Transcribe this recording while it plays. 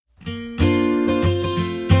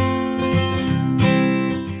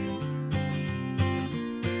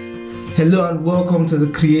Hello and welcome to the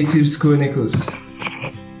Creatives Chronicles.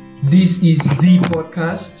 This is the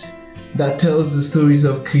podcast that tells the stories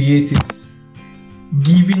of creatives,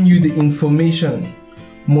 giving you the information,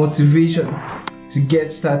 motivation to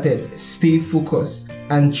get started, stay focused,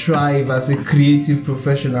 and thrive as a creative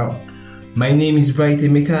professional. My name is Bright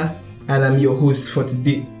Emeka, and I'm your host for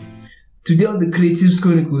today. Today on the Creatives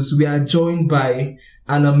Chronicles, we are joined by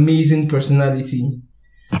an amazing personality.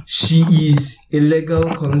 She is a legal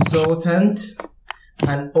consultant,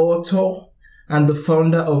 an author, and the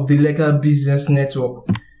founder of the Legal Business Network.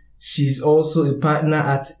 She's also a partner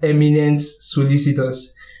at Eminence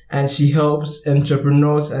Solicitors, and she helps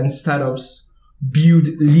entrepreneurs and startups build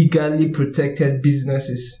legally protected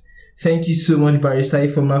businesses. Thank you so much, Barrister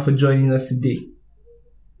Ifoma, for joining us today.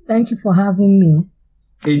 Thank you for having me.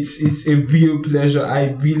 It's a real pleasure.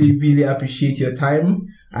 I really appreciate your time.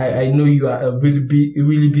 I know you are a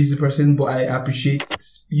really busy person, but I appreciate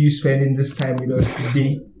you spending this time with us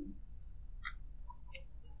today.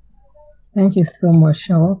 Thank you so much.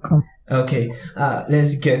 You're welcome. Okay,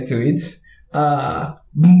 let's get to it.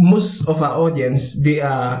 Most of our audience, they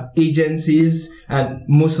are agencies, and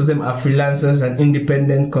most of them are freelancers and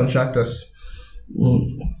independent contractors.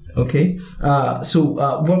 Okay. So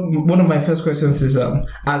one of my first questions is,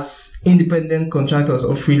 as independent contractors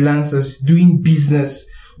or freelancers doing business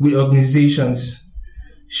with organizations,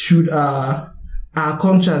 should our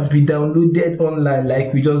contracts be downloaded online,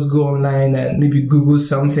 like we just go online and maybe Google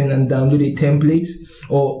something and download a template,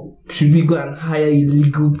 or should we go and hire a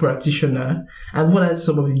legal practitioner? And what are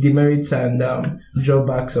some of the demerits and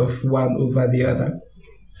drawbacks of one over the other?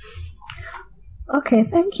 Okay,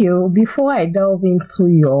 thank you. Before I delve into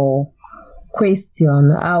your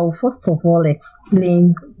question, I'll first of all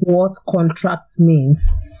explain what contract means.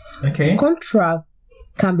 Okay. Contract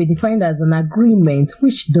can be defined as an agreement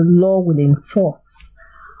which the law will enforce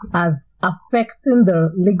as affecting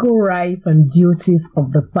the legal rights and duties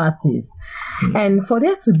of the parties. And for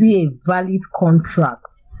there to be a valid contract,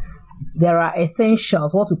 there are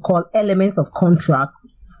essentials, what we call elements of contracts,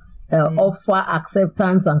 offer,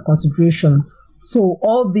 acceptance, and consideration. So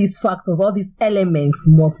all these factors, all these elements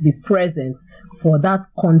must be present for that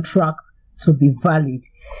contract to be valid.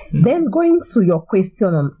 Then going to your question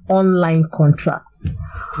on online contracts.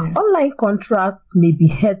 Online contracts may be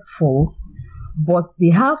helpful, but they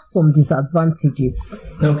have some disadvantages.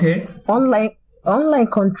 Okay. Online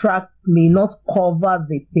contracts may not cover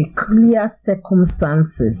the peculiar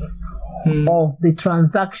circumstances of the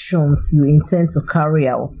transactions you intend to carry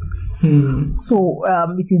out. So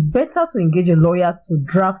it is better to engage a lawyer to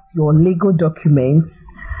draft your legal documents.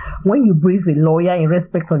 When you brief a lawyer in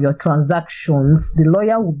respect of your transactions, the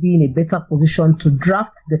lawyer will be in a better position to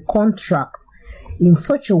draft the contract in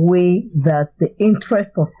such a way that the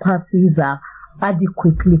interests of parties are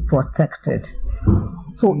adequately protected.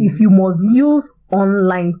 So if you must use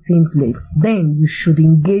online templates, then you should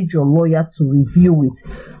engage your lawyer to review it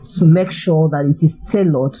to make sure that it is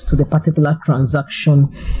tailored to the particular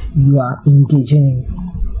transaction you are engaging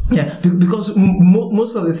in. Yeah, because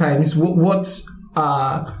most of the times, what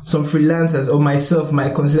some freelancers or myself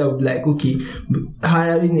might consider would be like, okay,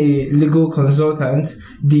 hiring a legal consultant,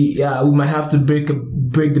 we might have to break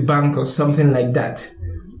the bank or something like that.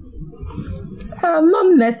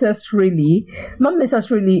 Not necessarily,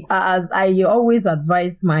 as I always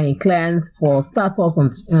advise my clients for startups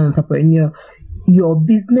and entrepreneurs. Your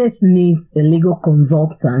business needs a legal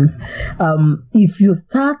consultant. If you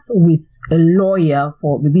start with a lawyer,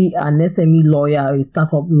 for maybe an SME lawyer or a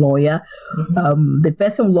startup lawyer, the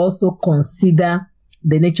person will also consider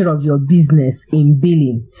the nature of your business in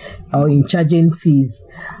billing or in charging fees.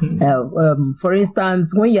 For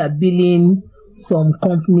instance, when you are billing some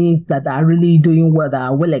companies that are really doing well, that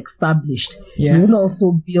are well established, you will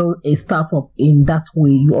also build a startup in that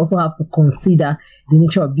way. You also have to consider the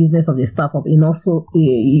nature of business of the startup, and also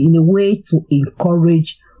in a way to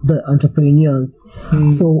encourage the entrepreneurs.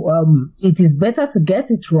 So it is better to get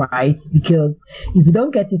it right, because if you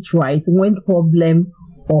don't get it right, when problem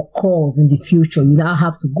occurs in the future, you now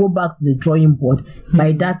have to go back to the drawing board.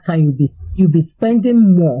 By that time, you'll be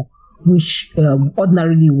spending more, which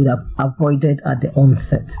ordinarily would have avoided at the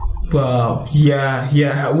onset. Wow,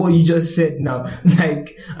 yeah. What you just said now,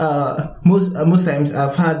 like most times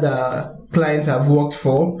I've had clients I've worked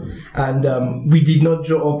for, and we did not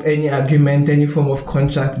draw up any agreement, any form of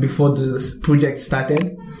contract before this project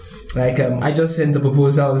started. Like I just sent the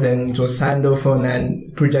proposal, then it was signed off on,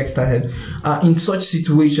 and project started. In such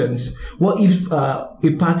situations, what if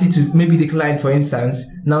a party, to maybe the client, for instance,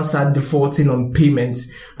 now start defaulting on payments,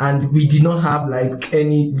 and we did not have like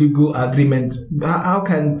any legal agreement? How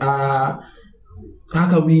can how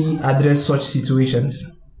can we address such situations?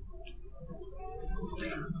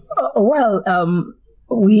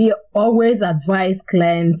 We always advise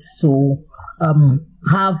clients to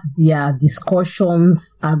have their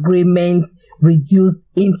discussions, agreements reduced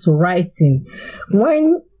into writing.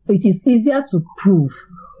 When it is easier to prove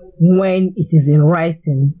when it is in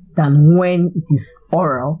writing than when it is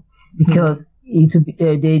oral, because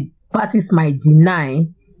the parties might deny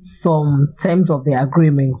some terms of the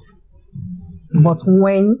agreement. But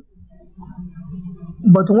when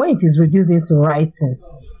it is reduced into writing,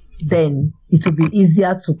 then it will be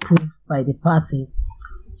easier to prove by the parties.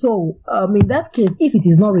 So, in that case, if it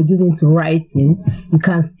is not reduced into writing, you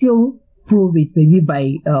can still prove it maybe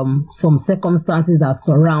by some circumstances that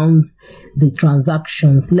surrounds the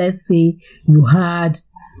transactions. Let's say you had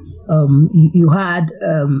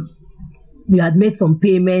made some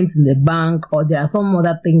payments in the bank, or there are some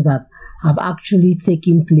other things that have actually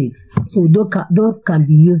taken place. So those can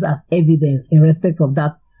be used as evidence in respect of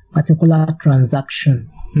that particular transaction.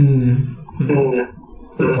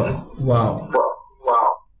 Wow.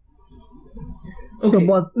 Okay. So,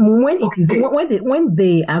 but when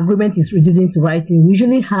the agreement is reduced into writing, we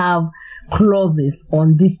usually have clauses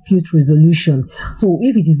on dispute resolution. So,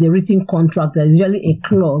 if it is a written contract, there is usually a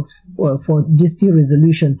clause for dispute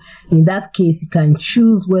resolution. In that case, you can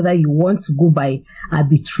choose whether you want to go by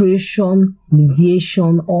arbitration,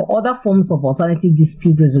 mediation, or other forms of alternative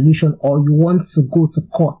dispute resolution, or you want to go to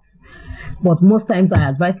court. But most times I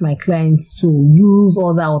advise my clients to use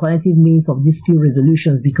other alternative means of dispute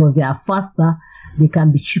resolutions because they are faster, they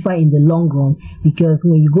can be cheaper in the long run, because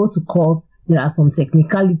when you go to court, there are some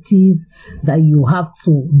technicalities that you have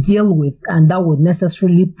to deal with, and that would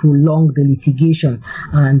necessarily prolong the litigation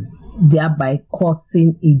and thereby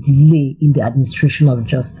causing a delay in the administration of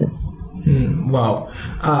justice. Wow.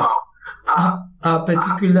 Our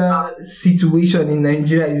particular situation in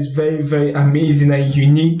Nigeria is very, very amazing and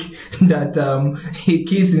unique that a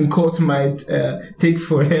case in court might take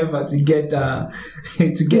forever to get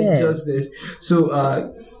justice.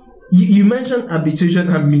 So you mentioned arbitration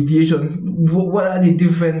and mediation. What are the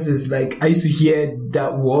differences? Like, I used to hear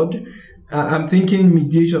that word. I'm thinking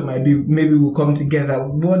mediation maybe we'll come together.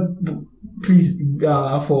 Please,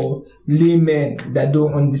 for laymen that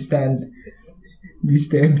don't understand these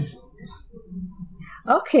terms.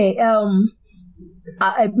 Okay,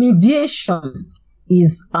 mediation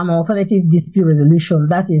is an alternative dispute resolution.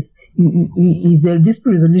 That is a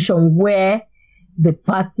dispute resolution where the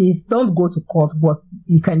parties don't go to court, but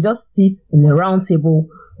you can just sit in a round table.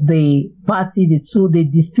 The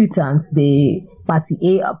disputants, the party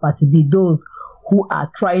A or party B, those who are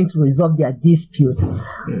trying to resolve their dispute,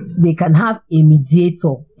 they can have a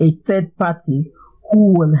mediator, a third party,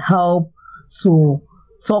 who will help to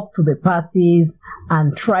talk to the parties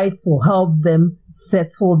and try to help them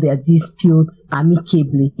settle their disputes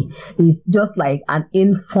amicably. It's just like an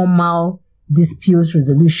informal dispute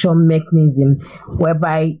resolution mechanism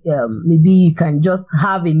whereby maybe you can just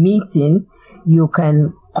have a meeting. You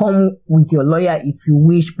can come with your lawyer if you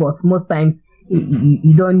wish, but most times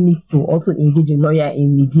you don't need to also engage a lawyer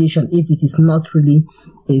in mediation if it is not really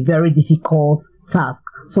a very difficult task.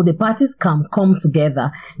 So the parties can come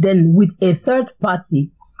together then with a third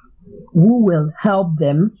party who will help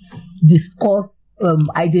them discuss,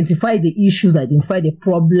 identify the issues, identify the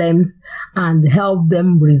problems, and help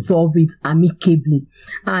them resolve it amicably.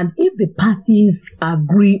 And if the parties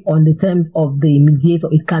agree on the terms of the mediator,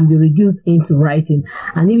 it can be reduced into writing.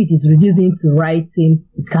 And if it is reduced into writing,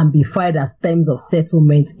 it can be filed as terms of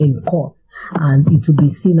settlement in court, and it will be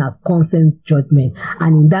seen as consent judgment.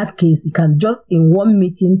 And in that case, you can just in one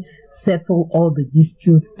meeting settle all the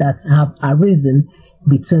disputes that have arisen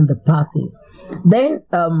between the parties. Then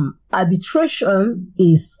arbitration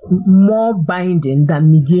is more binding than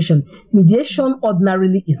mediation. Mediation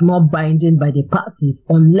ordinarily is not binding by the parties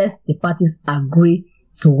unless the parties agree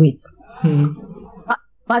to it.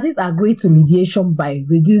 Parties agree to mediation by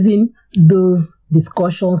reducing those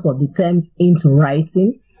discussions of the terms into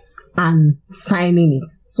writing and signing it.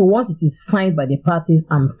 So once it is signed by the parties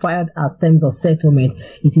and filed as terms of settlement,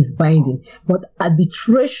 it is binding. But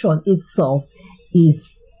arbitration itself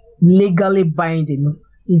is legally binding.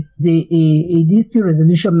 It's a dispute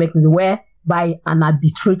resolution mechanism whereby an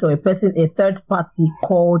arbitrator, a third party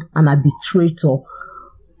called an arbitrator,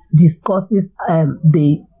 discusses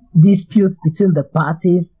the disputes between the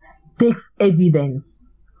parties, takes evidence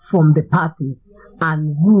from the parties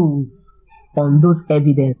and rules on those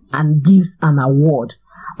evidence and gives an award.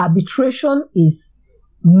 Arbitration is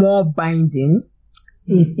more binding.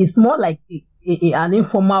 It's more like an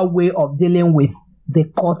informal way of dealing with the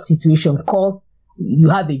court situation. Courts you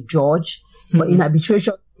have a judge, but in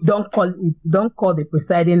arbitration, don't call the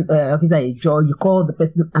presiding officer a judge. You call the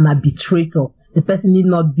person an arbitrator. The person need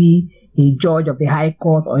not be a judge of the high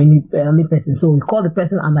court or any person. So we call the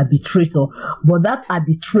person an arbitrator. But that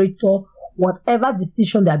arbitrator, whatever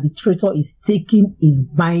decision the arbitrator is taking is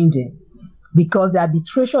binding, because the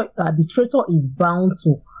arbitrator is bound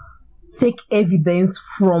to take evidence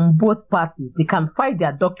from both parties. They can find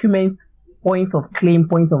their documents, points of claim,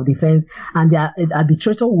 points of defense, and the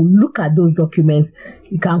arbitrator will look at those documents.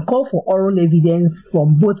 You can call for oral evidence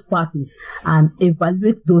from both parties and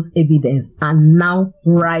evaluate those evidence and now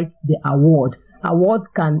write the award. Awards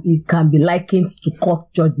can be likened to court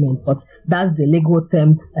judgment, but that's the legal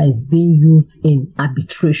term that is being used in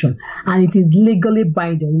arbitration, and it is legally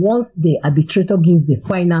binding. Once the arbitrator gives the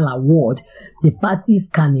final award, the parties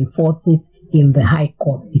can enforce it in the high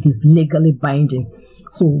court. It is legally binding.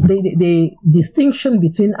 So the distinction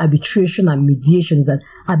between arbitration and mediation is that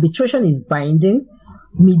arbitration is binding.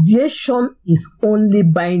 Mediation is only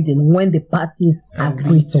binding when the parties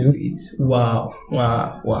agree to it. Wow.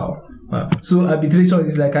 So arbitration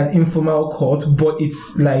is like an informal court, but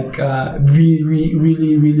it's like really,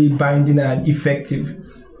 really, really binding and effective.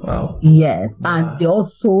 Wow. Yes, and they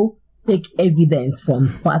also take evidence from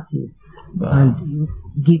parties and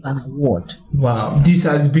give an award. Wow, this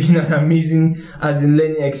has been an amazing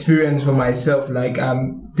learning experience for myself. Like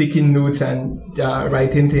I'm taking notes and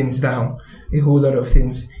writing things down. A whole lot of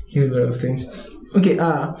things. Okay,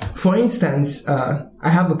 for instance, I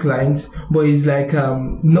have a client, but he's like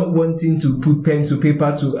not wanting to put pen to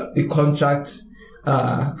paper to a contract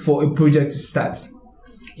for a project to start.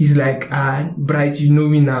 He's like, Bright, you know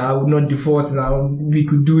me now, I will not default now. We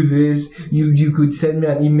could do this. You could send me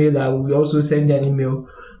an email. I will also send you an email.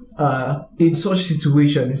 In such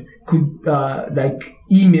situations, could like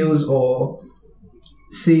emails or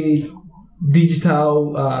say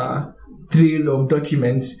digital trail of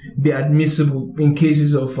documents be admissible in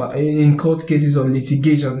cases of in court cases or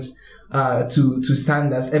litigations to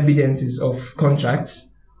stand as evidences of contracts?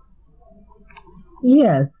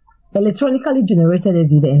 Yes, electronically generated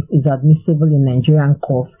evidence is admissible in Nigerian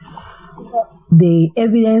courts. The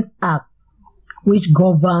Evidence Act, which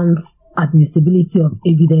governs admissibility of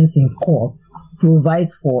evidence in courts,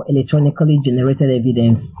 provides for electronically generated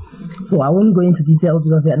evidence. So I won't go into detail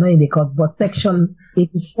because we are not in the court, but Section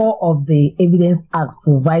 84 of the Evidence Act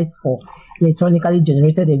provides for electronically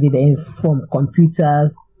generated evidence from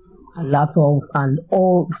computers and laptops and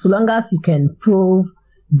all, so long as you can prove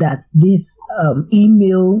that this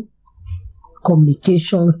email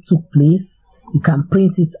communications took place, you can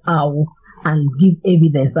print it out and give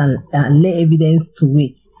evidence and lay evidence to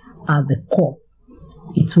it at the court.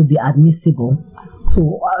 It will be admissible.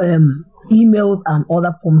 So emails and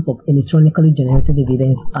other forms of electronically generated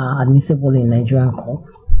evidence are admissible in Nigerian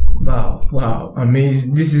courts. Wow,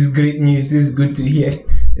 amazing. This is great news. This is good to hear.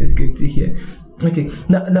 It's good to hear. Okay,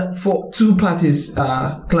 now for two parties,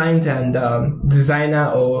 client and designer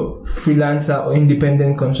or freelancer or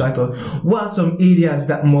independent contractor, what are some areas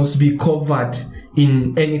that must be covered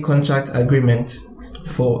in any contract agreement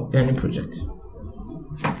for any project?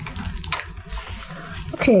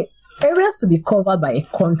 Okay, areas to be covered by a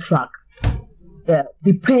contract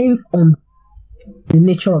depends on the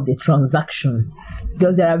nature of the transaction,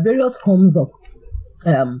 because there are various forms of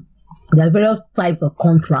there are various types of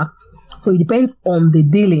contracts. So it depends on the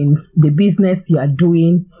dealings, the business you are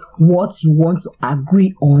doing, what you want to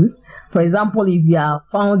agree on. For example, if you are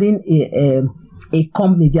founding a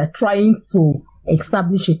company, if you are trying to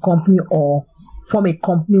establish a company or form a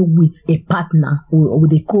company with a partner or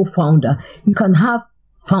with a co-founder, you can have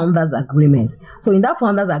founders agreement. So in that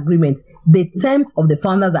founders agreement, the terms of the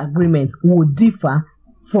founders agreement will differ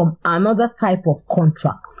from another type of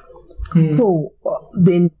contract. So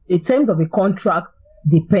the terms of a contract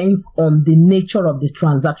depends on the nature of the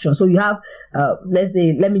transaction. So you have,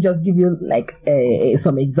 let me just give you like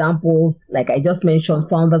some examples. Like I just mentioned,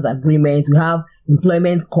 founders agreement. We have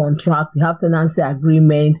employment contract. You have tenancy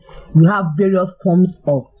agreement. You have various forms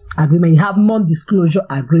of agreement. You have non-disclosure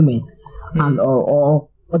agreement, and or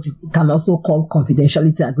what you can also call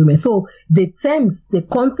confidentiality agreement. So the terms, the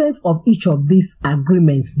content of each of these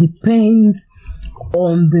agreements depends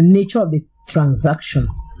on the nature of the transaction.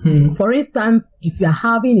 For instance, if you are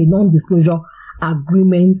having a non-disclosure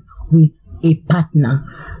agreement with a partner,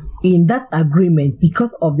 in that agreement,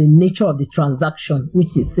 because of the nature of the transaction,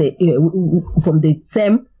 which is from the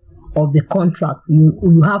term of the contract,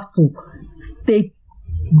 you have to state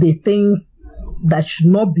the things that should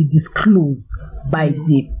not be disclosed by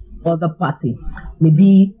the other party.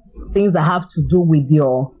 Maybe things that have to do with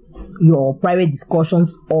your your private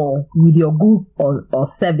discussions or with your goods or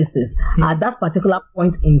services. At that particular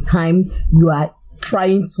point in time, you are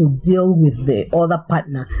trying to deal with the other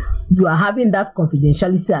partner. You are having that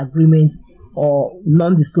confidentiality agreement or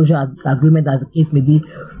non-disclosure agreement, as the case may be,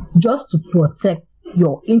 just to protect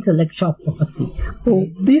your intellectual property. So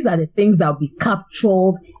these are the things that will be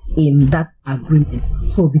captured in that agreement.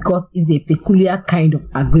 So because it's a peculiar kind of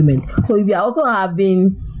agreement. So if you are also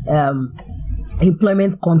having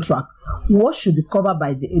employment contract, what should be covered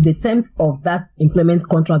by the terms of that employment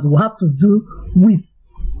contract will have to do with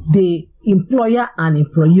the employer and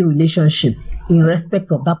employee relationship in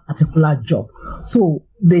respect of that particular job. So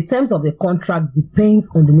the terms of the contract depends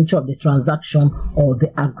on the nature of the transaction or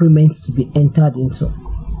the agreements to be entered into.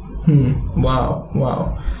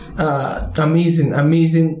 Wow.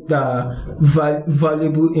 Amazing,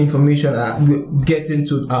 valuable information we're getting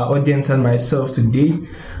to our audience and myself today.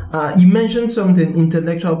 You mentioned something,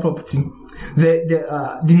 intellectual property.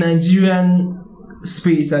 The Nigerian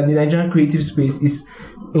space and the Nigerian creative space is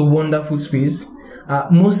a wonderful space.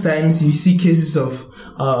 Most times you see cases of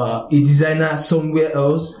a designer somewhere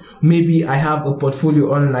else. Maybe I have a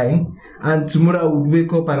portfolio online, and tomorrow I would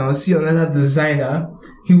wake up and I'll see another designer.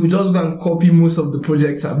 He would just go and copy most of the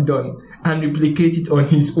projects I've done and replicate it on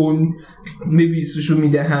his own, maybe social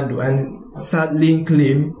media handle, and start laying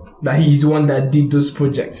claim that he's the one that did those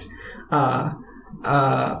projects.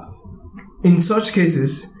 In such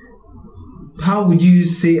cases, how would you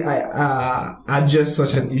say I address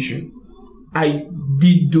such an issue? I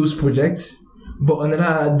did those projects, but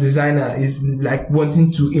another designer is like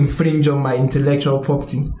wanting to infringe on my intellectual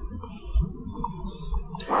property.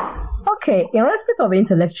 Okay, in respect of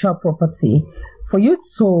intellectual property, for you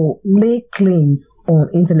to lay claims on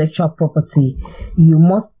intellectual property, you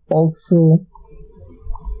must also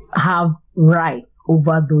have rights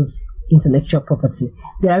over those intellectual property.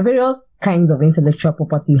 There are various kinds of intellectual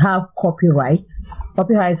property. You have copyright.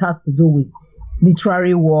 Copyright has to do with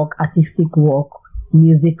literary work, artistic work,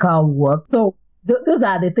 musical work. So those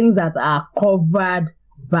are the things that are covered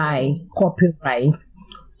by copyright.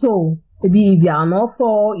 So maybe if you are an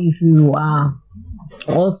author, if you are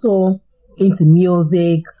also into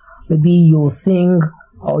music, maybe you sing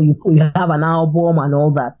or you have an album and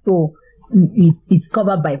all that. So it's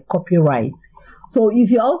covered by copyright. So if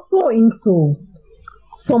you're also into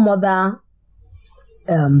some other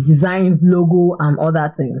designs, logo and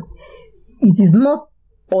other things, it is not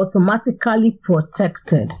automatically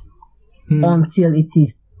protected until it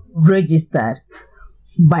is registered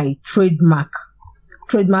by trademark.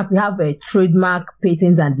 We have a trademark,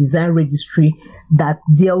 patent and design registry that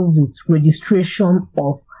deals with registration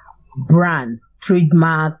of brands,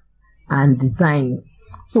 trademarks and designs.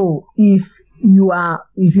 So if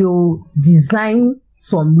you design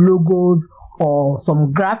some logos or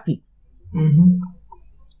some graphics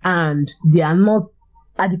and they are not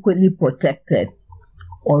adequately protected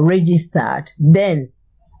or registered, then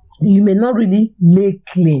you may not really lay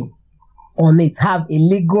claim on it, have a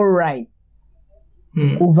legal right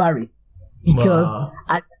over it. Because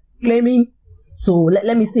as claiming, so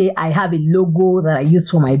let me say I have a logo that I use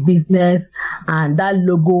for my business, and that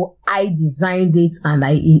logo I designed it and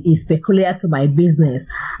it's peculiar to my business.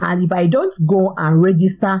 And if I don't go and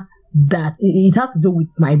register that, it has to do with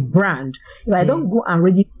my brand. If I don't go and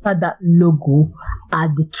register that logo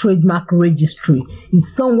at the trademark registry, if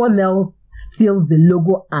someone else steals the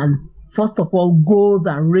logo and first of all goes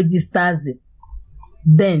and registers it,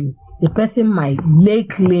 then the person might lay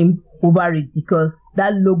claim over it because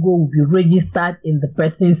that logo will be registered in the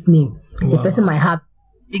person's name. The person might have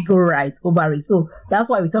legal rights over it. So that's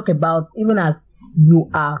why we talk about, even as you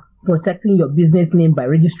are protecting your business name by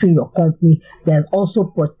registering your company, there's also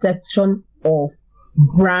protection of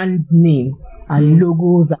brand name and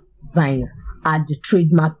logos and designs at the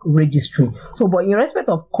trademark registry. So, but in respect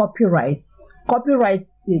of copyright,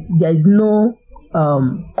 there is no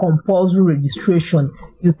compulsory registration.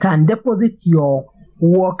 You can deposit your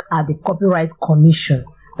work at the Copyright Commission.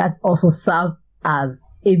 That also serves as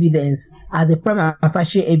evidence, as a prima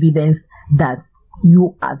facie evidence that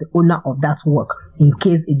you are the owner of that work in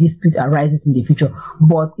case a dispute arises in the future.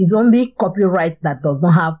 But it's only copyright that does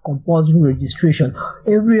not have compulsory registration.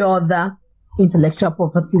 Every other intellectual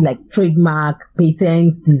property like trademark,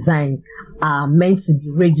 patents, designs are meant to be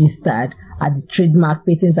registered at the Trademark,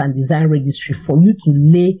 Patent and Design Registry for you to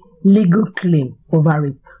lay legal claim over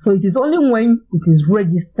it. So it is only when it is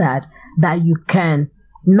registered that you can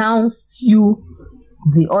now sue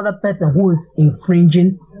the other person who is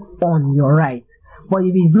infringing on your rights. But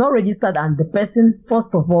if it's not registered and the person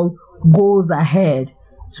first of all goes ahead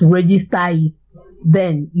to register it,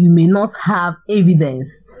 then you may not have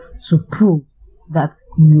evidence to prove that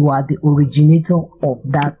you are the originator of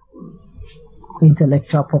that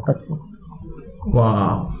intellectual property.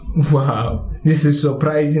 Wow. This is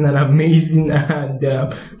surprising and amazing, and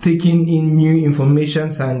taking in new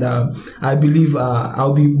information, and I believe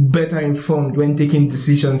I'll be better informed when taking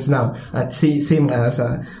decisions now. Same as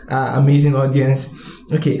amazing audience.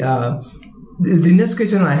 Okay. The next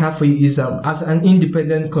question I have for you is, as an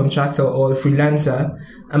independent contractor or a freelancer,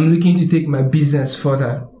 I'm looking to take my business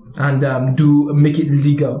further and make it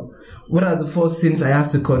legal. What are the first things I have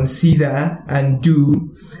to consider and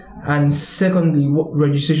do? And secondly, what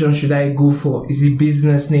registration should I go for? Is it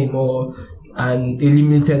business name or a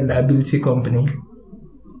limited liability company?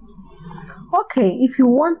 Okay, if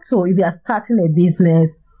you are starting a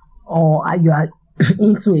business or you are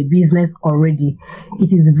into a business already,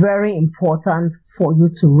 it is very important for you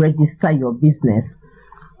to register your business.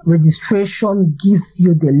 Registration gives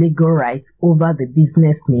you the legal right over the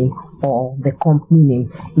business name or the company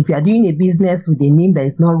name. If you are doing a business with a name that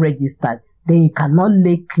is not registered, then you cannot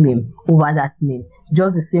lay claim over that name.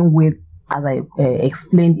 Just the same way as I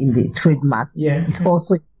explained in the trademark. Yeah. It's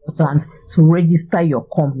also important to register your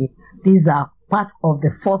company. These are part of the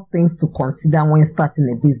first things to consider when starting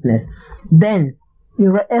a business. Then, in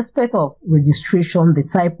respect of registration, the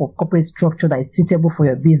type of corporate structure that is suitable for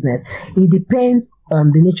your business, it depends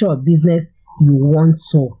on the nature of business you want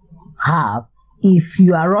to have. If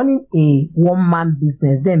you are running a one-man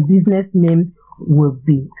business, then business name will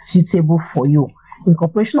be suitable for you.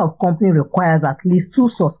 Incorporation of company requires at least 2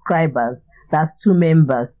 subscribers, that's 2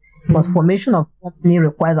 members. But formation of company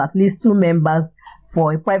requires at least 2 members.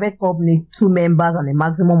 For a private company, 2 members and a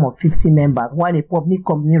maximum of 50 members, while a public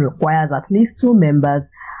company requires at least 2 members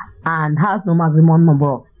and has no maximum number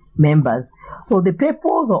of members. So the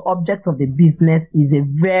purpose or object of the business is a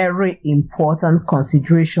very important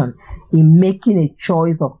consideration in making a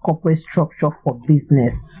choice of corporate structure for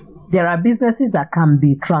business. There are businesses that can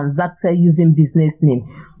be transacted using business name.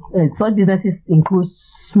 Such businesses include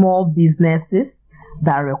small businesses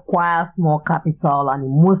that require small capital, and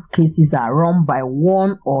in most cases are run by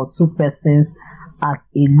 1 or 2 persons at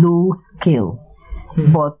a low scale.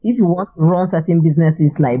 But if you want to run certain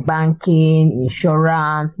businesses like banking,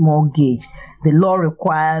 insurance, mortgage, the law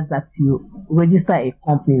requires that you register a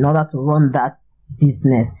company in order to run that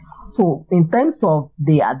business. So in terms of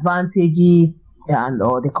the advantages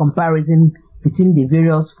or the comparison between the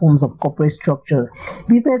various forms of corporate structures,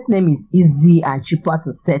 business name is easy and cheaper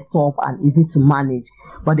to set up and easy to manage,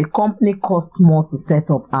 but the company costs more to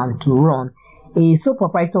set up and to run. A sole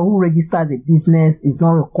proprietor who registers a business is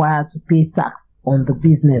not required to pay tax on the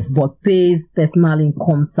business, but pays personal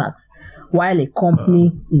income tax, while a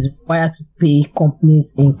company is required to pay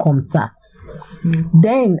company's income tax.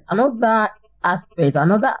 Then another aspect,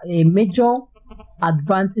 a major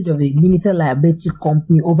advantage of a limited liability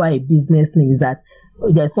company over a business name is that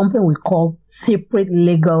there's something we call separate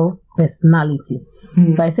legal personality.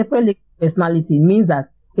 By separate legal personality, it means that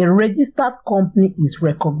a registered company is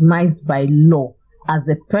recognized by law as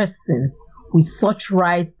a person with such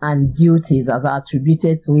rights and duties as are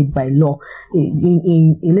attributed to it by law.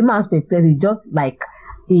 In layman's perspective, it's just like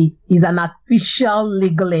it is an artificial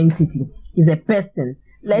legal entity. It's a person.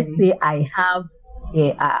 Let's say I have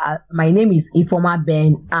my name is Ifoma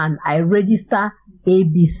Ben and I register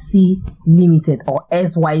ABC Limited or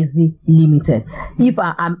SYZ Limited. If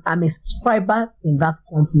I'm a subscriber in that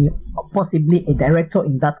company, possibly a director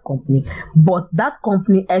in that company, but that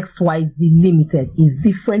company XYZ Limited is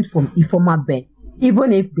different from Ifoma Ben.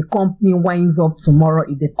 Even if the company winds up tomorrow,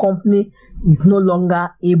 if the company is no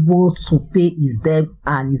longer able to pay its debts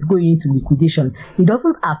and is going into liquidation, it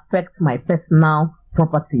doesn't affect my personal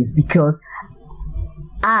properties because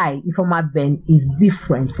Ifoma Ben is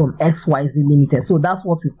different from XYZ Limited. So that's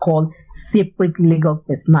what we call separate legal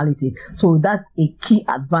personality. So that's a key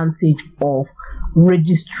advantage of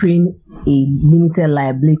registering a limited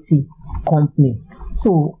liability company.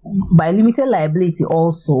 So by limited liability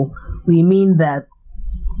also, we mean that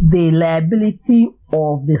the liability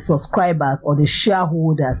of the subscribers or the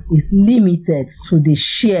shareholders is limited to the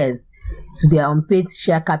shares, to their unpaid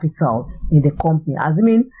share capital in the company.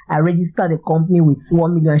 Assuming I registered the company with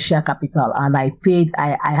 1 million share capital and I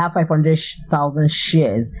have 500,000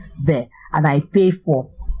 shares there and I pay for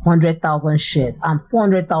 100,000 shares and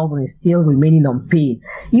 400,000 is still remaining unpaid.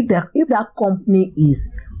 If that company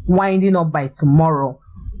is winding up by tomorrow,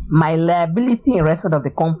 my liability in respect of the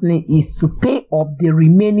company is to pay up the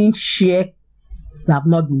remaining shares that have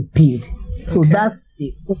not been paid. So that's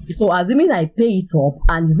say, okay, so assuming I pay it up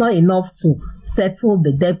and it's not enough to settle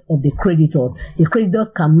the debts of the creditors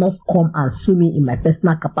cannot come and sue me in my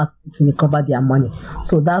personal capacity to recover their money.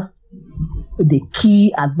 So that's the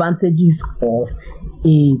key advantages of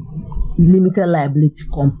a limited liability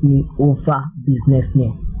company over business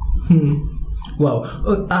name. Wow.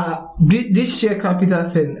 This share capital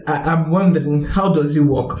thing, I'm wondering, how does it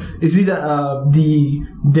work? Is it that the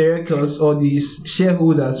directors or the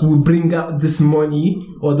shareholders will bring out this money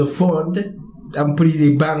or the fund and put it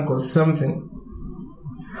in a bank or something?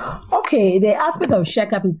 Okay, the aspect of share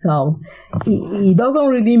capital, it doesn't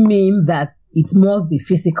really mean that it must be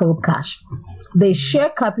physical cash. The share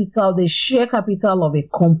capital of a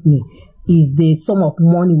company is the sum of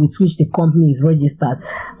money with which the company is registered.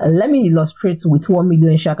 Let me illustrate with 1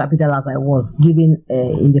 million share capital as I was given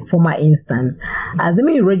in the former instance.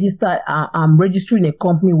 Assuming I'm registering a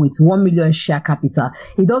company with 1 million share capital.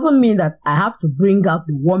 It doesn't mean that I have to bring out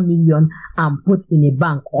the 1 million and put in a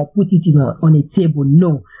bank or put it on a table.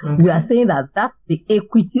 No. Okay. We are saying that that's the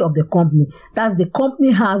equity of the company. That's the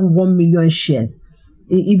company has 1 million shares.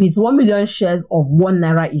 If it's 1 million shares of 1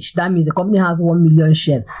 naira each, that means the company has 1 million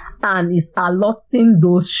shares and is allotting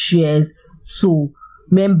those shares to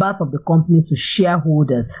members of the company, to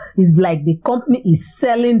shareholders. It's like the company is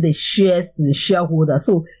selling the shares to the shareholders.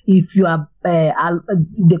 So if you are,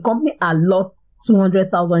 the company allots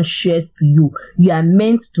 200,000 shares to you, you are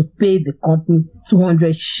meant to pay the company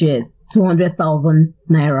 200,000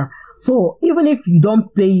 naira. So even if you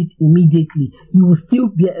don't pay it immediately, you will still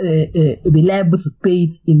be liable to pay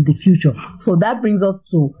it in the future. So that brings us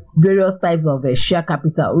to various types of share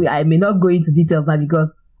capital. I may not go into details now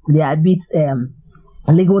because they are a bit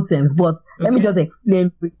legal terms, but let me just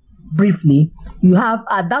explain briefly. You have,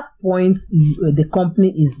 at that point, the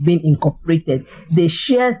company is being incorporated. The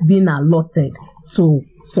shares being allotted to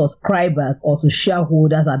subscribers or to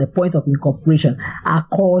shareholders at the point of incorporation are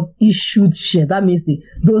called issued shares. That means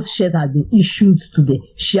those shares have been issued to the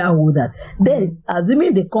shareholders. Then,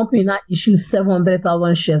 assuming the company now issues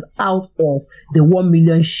 700,000 shares out of the 1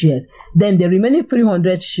 million shares, then the remaining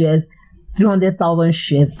 300,000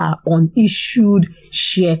 shares are unissued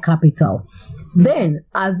share capital. Then,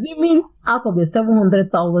 assuming out of the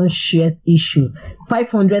 700,000 shares issues,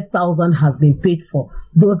 500,000 has been paid for.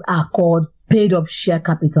 Those are called paid up share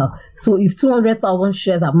capital. So if 200,000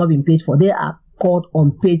 shares have not been paid for, they are called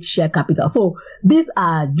unpaid share capital. So these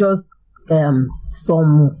are just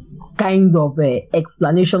some kinds of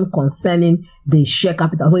explanation concerning the share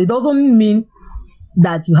capital. So it doesn't mean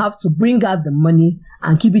that you have to bring out the money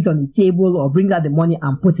and keep it on the table or bring out the money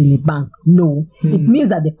and put in a bank. No, it means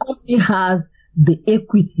that the company has the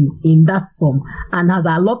equity in that sum and has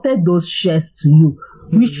allotted those shares to you,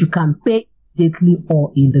 which you can pay immediately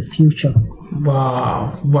or in the future.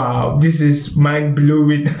 Wow, this is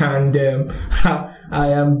mind-blowing, and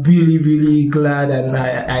I am really, really glad, and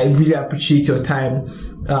I really appreciate your time.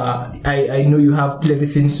 I know you have plenty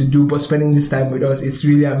of things to do, but spending this time with us, it's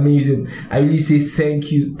really amazing. I really say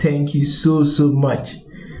thank you so much.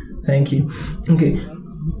 Thank you. Okay,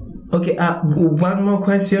 one more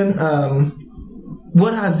question.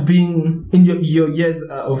 What has been in your years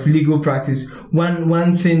of legal practice, one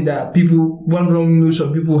wrong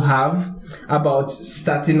notion people have about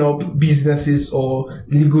starting up businesses or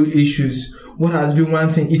legal issues? What has been one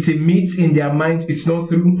thing? It's a myth in their minds. It's not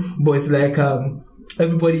true, but it's like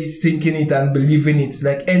everybody is thinking it and believing it.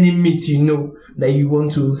 Like any myth that you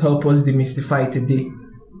want to help us demystify today.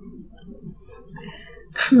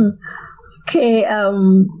 Okay,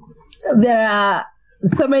 there are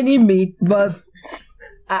so many myths, but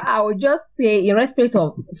I would just say, in respect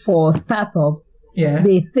of for startups,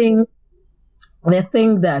 they think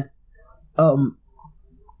that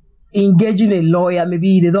engaging a lawyer,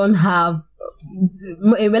 maybe they don't have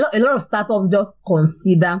a lot of startups just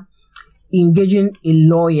consider engaging a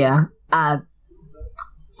lawyer as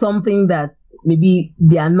something that maybe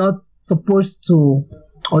they are not supposed to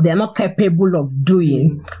or they are not capable of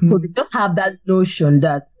doing. So they just have that notion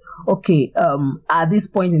that, okay, at this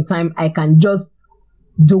point in time, I can just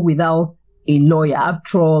do without a lawyer.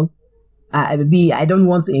 After all, maybe I don't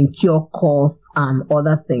want to incur costs and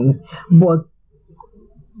other things. But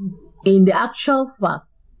in the actual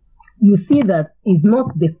fact, you see that it's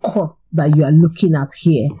not the cost that you are looking at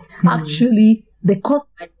here. Actually, the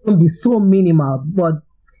cost might be so minimal, but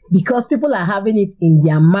because people are having it in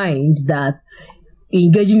their mind that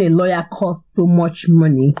engaging a lawyer costs so much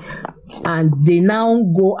money, and they now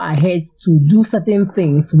go ahead to do certain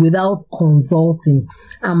things without consulting.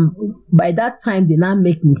 By that time, they now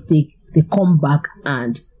make mistake. They come back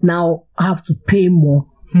and now have to pay more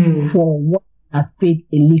for what they have paid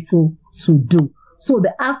a little to do. So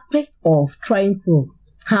the aspect of trying to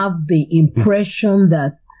have the impression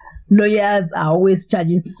that lawyers are always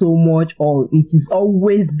charging so much, or it is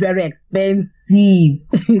always very expensive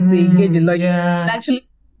to engage a lawyer. Yeah. Actually,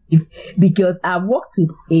 because I've worked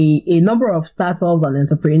with a number of startups and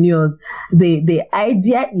entrepreneurs, the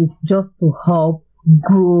idea is just to help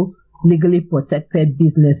grow legally protected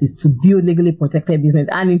businesses, to build legally protected business.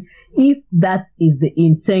 And if that is the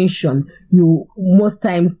intention, you most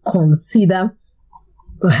times consider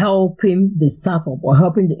helping the startup or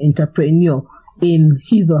helping the entrepreneur in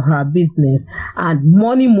his or her business, and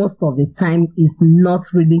money most of the time is not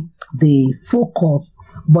really the focus.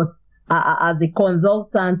 But as a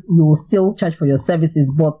consultant, you will still charge for your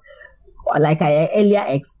services. But like I earlier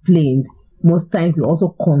explained, most times you also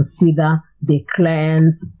consider the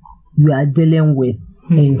clients you are dealing with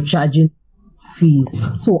in charging fees.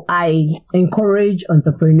 So I encourage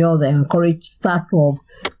entrepreneurs, I encourage startups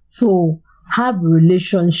to have a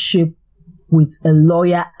relationship with a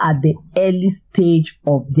lawyer at the early stage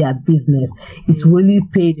of their business. It really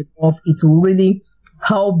paid off. It will really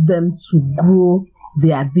help them to grow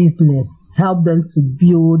their business, help them to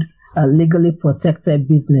build a legally protected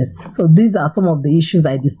business. So these are some of the issues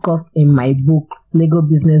I discussed in my book, Legal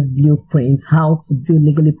Business Blueprint, How to Build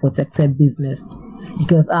Legally Protected Business.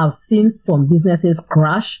 Because I've seen some businesses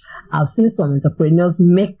crash. I've seen some entrepreneurs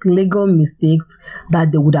make legal mistakes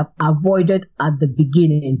that they would have avoided at the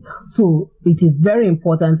beginning. So it is very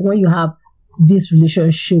important when you have this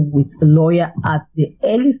relationship with a lawyer at the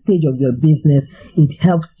early stage of your business. It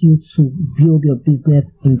helps you to build your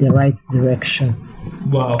business in the right direction.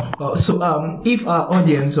 Wow. So if our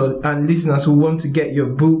audience and listeners who want to get your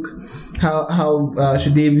book, how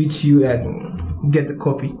should they reach you and get a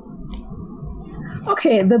copy?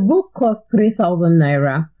 Okay, the book costs 3,000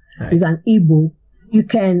 naira. Right. It's an ebook. You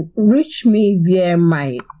can reach me via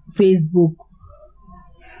my Facebook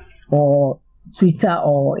or Twitter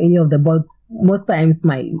or any of the, but most times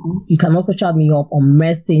you can also chat me up on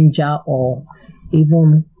Messenger or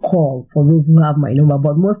even call for those who have my number.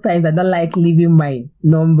 But most times I don't like leaving my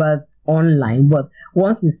numbers online. But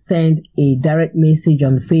once you send a direct message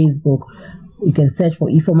on Facebook, you can search for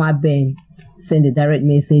Ifoma Ben, send a direct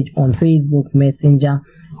message on Facebook Messenger,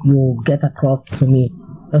 you'll get across to me.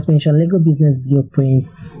 Just mention Legal Business Blueprint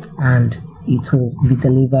and it will be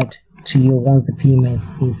delivered to you once the payment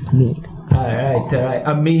is made. All right.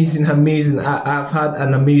 Amazing. I've had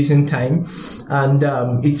an amazing time, and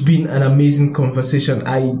it's been an amazing conversation.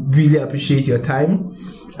 I really appreciate your time.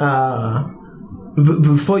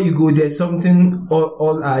 Before you go, there's something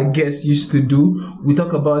all our guests used to do. We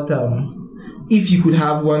talk about if you could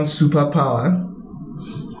have one superpower,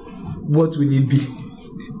 what will it be?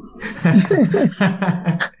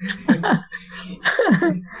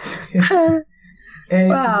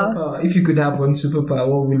 Superpower. If you could have one superpower,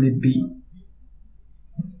 what will it be?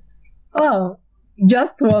 Oh,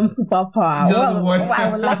 just one superpower. Just one.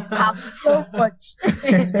 I would like to have so much.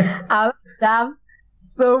 I would have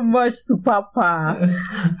so much superpower.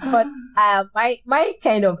 But my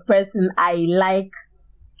kind of person, I like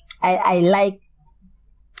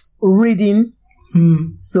reading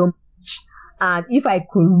so much. And if I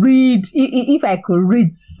could read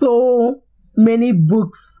so many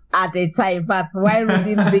books at a time, but while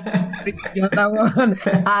reading the other one,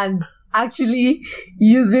 and actually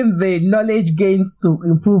using the knowledge gains to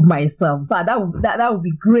improve myself, but that would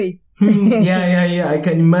be great. Yeah. I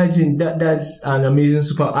can imagine that's an amazing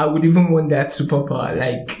superpower. I would even want that superpower.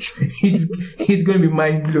 Like it's going to be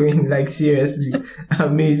mind blowing. Like seriously,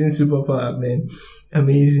 amazing superpower, man.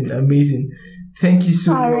 Amazing. Thank you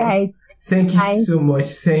so much. Right. Thank you so much.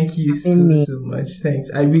 Thank you so much.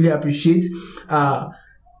 Thanks. I really appreciate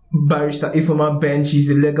Barrister Ifoma Ben. She's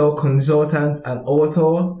a legal consultant and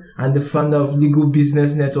author and the founder of Legal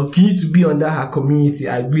Business Network. You need to be under her community.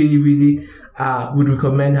 I really would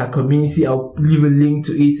recommend her community. I'll leave a link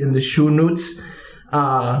to it in the show notes.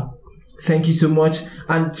 Thank you so much.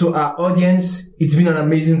 And to our audience, it's been an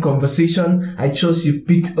amazing conversation. I trust you've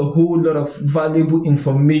picked a whole lot of valuable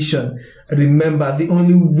information. Remember, the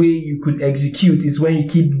only way you could execute is when you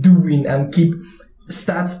keep doing and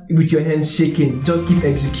start with your hands shaking. Just keep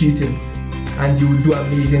executing and you will do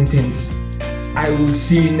amazing things. I will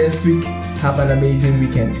see you next week. Have an amazing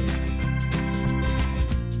weekend.